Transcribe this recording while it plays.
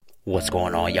What's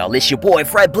going on, y'all? It's your boy,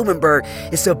 Fred Blumenberg.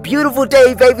 It's a beautiful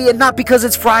day, baby, and not because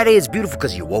it's Friday. It's beautiful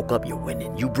because you woke up, you're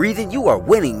winning. You breathing, you are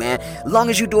winning, man. As long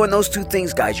as you're doing those two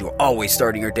things, guys, you're always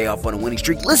starting your day off on a winning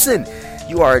streak. Listen,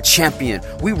 you are a champion.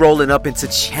 We rolling up into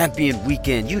champion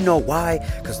weekend. You know why?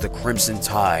 Because the Crimson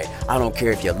Tide, I don't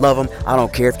care if you love them, I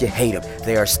don't care if you hate them.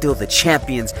 They are still the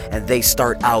champions, and they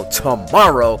start out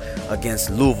tomorrow against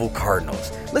Louisville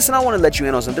Cardinals. Listen, I want to let you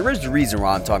in on something. There is a reason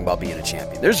why I'm talking about being a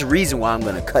champion. There's a reason why I'm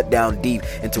going to cut down deep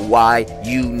into why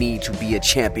you need to be a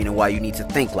champion and why you need to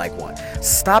think like one.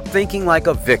 Stop thinking like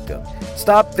a victim.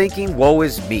 Stop thinking, woe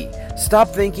is me. Stop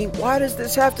thinking, why does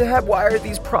this have to happen? Why are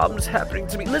these problems happening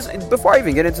to me? Listen, before I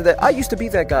even get into that, I used to be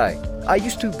that guy.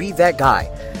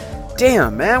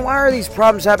 Damn, man, why are these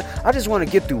problems happening? I just want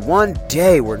to get through one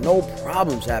day where no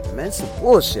problems happen, man. It's some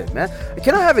bullshit, man.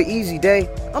 Can I have an easy day?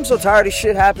 I'm so tired of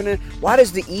shit happening. Why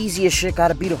does the easiest shit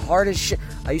gotta be the hardest shit?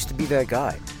 I used to be that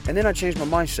guy. And then I changed my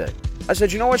mindset. I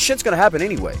said, you know what? Shit's gonna happen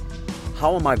anyway.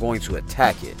 How am I going to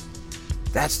attack it?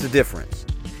 That's the difference.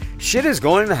 Shit is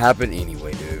going to happen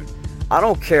anyway, dude. I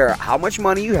don't care how much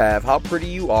money you have, how pretty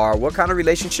you are, what kind of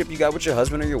relationship you got with your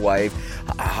husband or your wife,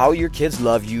 how your kids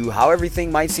love you, how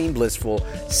everything might seem blissful.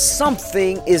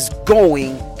 Something is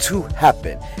going to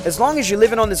happen. As long as you're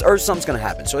living on this earth, something's going to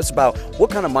happen. So it's about what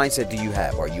kind of mindset do you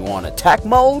have? Are you on attack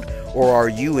mode or are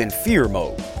you in fear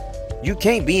mode? You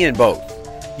can't be in both.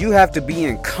 You have to be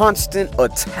in constant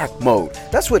attack mode.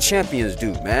 That's what champions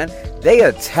do, man. They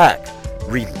attack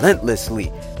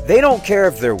relentlessly. They don't care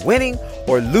if they're winning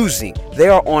or losing. They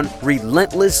are on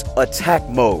relentless attack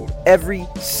mode every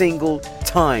single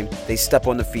time they step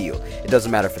on the field. It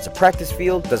doesn't matter if it's a practice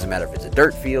field, doesn't matter if it's a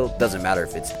dirt field, doesn't matter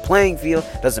if it's the playing field,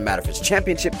 doesn't matter if it's a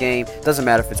championship game, doesn't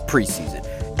matter if it's preseason.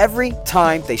 Every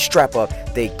time they strap up,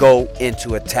 they go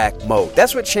into attack mode.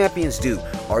 That's what champions do.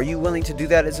 Are you willing to do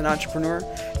that as an entrepreneur?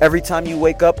 Every time you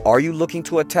wake up, are you looking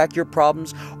to attack your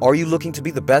problems? Are you looking to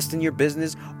be the best in your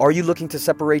business? Are you looking to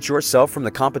separate yourself from the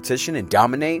competition and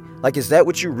dominate? Like, is that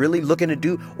what you're really looking to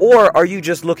do? Or are you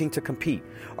just looking to compete?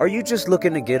 Are you just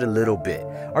looking to get a little bit?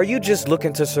 Are you just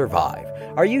looking to survive?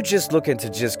 Are you just looking to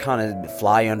just kind of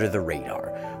fly under the radar?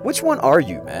 Which one are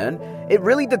you, man? It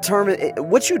really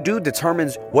what you do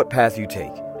determines what path you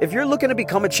take. If you're looking to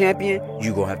become a champion,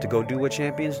 you're going to have to go do what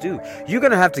champions do. You're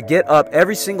going to have to get up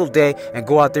every single day and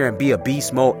go out there and be a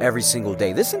beast mode every single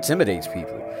day. This intimidates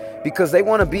people because they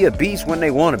want to be a beast when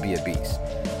they want to be a beast.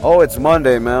 Oh, it's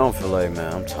Monday, man. I don't feel like,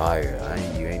 man, I'm tired.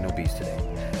 You ain't no beast today.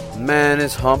 Man,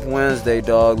 it's Hump Wednesday,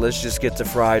 dog. Let's just get to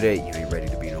Friday. You ain't ready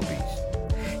to be no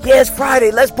beast. Yeah, it's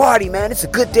Friday. Let's party, man. It's a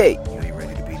good day. You ain't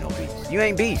ready to be no beast. You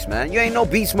ain't beast, man. You ain't no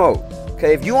beast mode.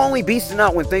 Okay, if you only beasting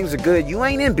out when things are good, you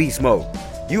ain't in beast mode.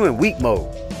 You in weak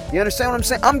mode. You understand what I'm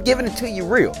saying? I'm giving it to you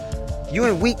real. You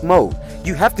in weak mode.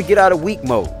 You have to get out of weak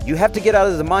mode. You have to get out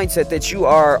of the mindset that you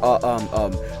are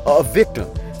a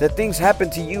victim. That things happen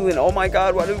to you and oh my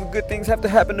God, why do good things have to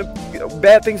happen to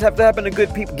bad things have to happen to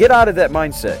good people? Get out of that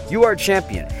mindset. You are a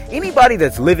champion. Anybody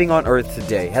that's living on earth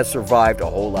today has survived a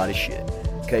whole lot of shit.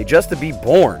 Okay, just to be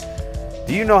born.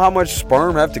 Do you know how much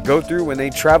sperm have to go through when they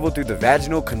travel through the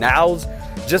vaginal canals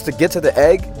just to get to the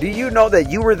egg? Do you know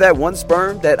that you were that one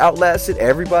sperm that outlasted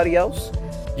everybody else?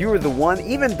 You were the one.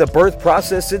 Even the birth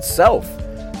process itself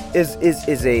is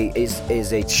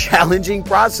a challenging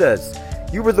process.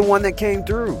 You were the one that came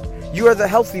through. You are the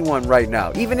healthy one right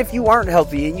now. Even if you aren't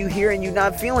healthy and you here and you're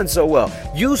not feeling so well,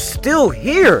 you still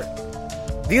here.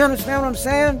 Do you understand what I'm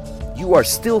saying? You are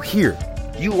still here.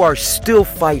 You are still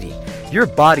fighting. Your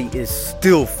body is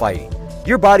still fighting.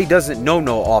 Your body doesn't know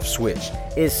no off switch.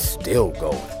 It's still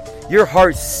going. Your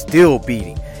heart's still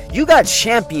beating. You got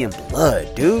champion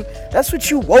blood, dude. That's what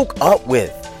you woke up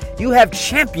with. You have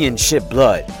championship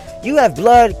blood. You have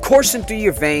blood coursing through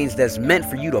your veins that's meant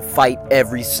for you to fight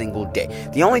every single day.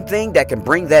 The only thing that can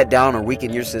bring that down or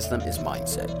weaken your system is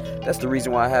mindset. That's the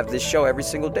reason why I have this show every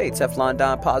single day, Teflon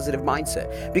Don Positive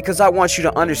Mindset. Because I want you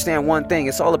to understand one thing.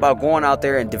 It's all about going out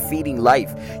there and defeating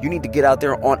life. You need to get out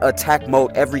there on attack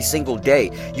mode every single day.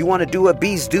 You want to do what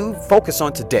bees do? Focus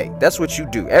on today. That's what you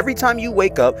do. Every time you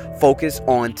wake up, focus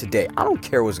on today. I don't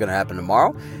care what's going to happen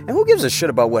tomorrow. And who gives a shit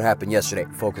about what happened yesterday?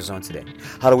 Focus on today.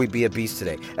 How do we be a beast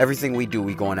today? Everything we do,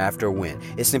 we going after a win.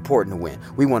 It's important to win.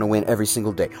 We want to win every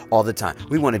single day, all the time.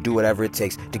 We want to do whatever it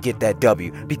takes to get that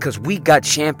W because we got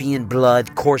champion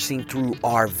blood coursing through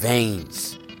our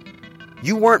veins.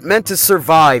 You weren't meant to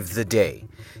survive the day.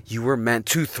 You were meant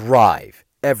to thrive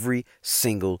every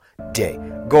single day.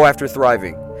 Go after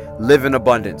thriving, live in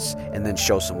abundance, and then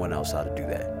show someone else how to do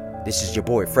that. This is your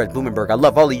boy, Fred Blumenberg. I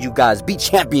love all of you guys. Be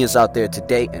champions out there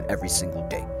today and every single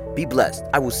day. Be blessed.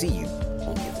 I will see you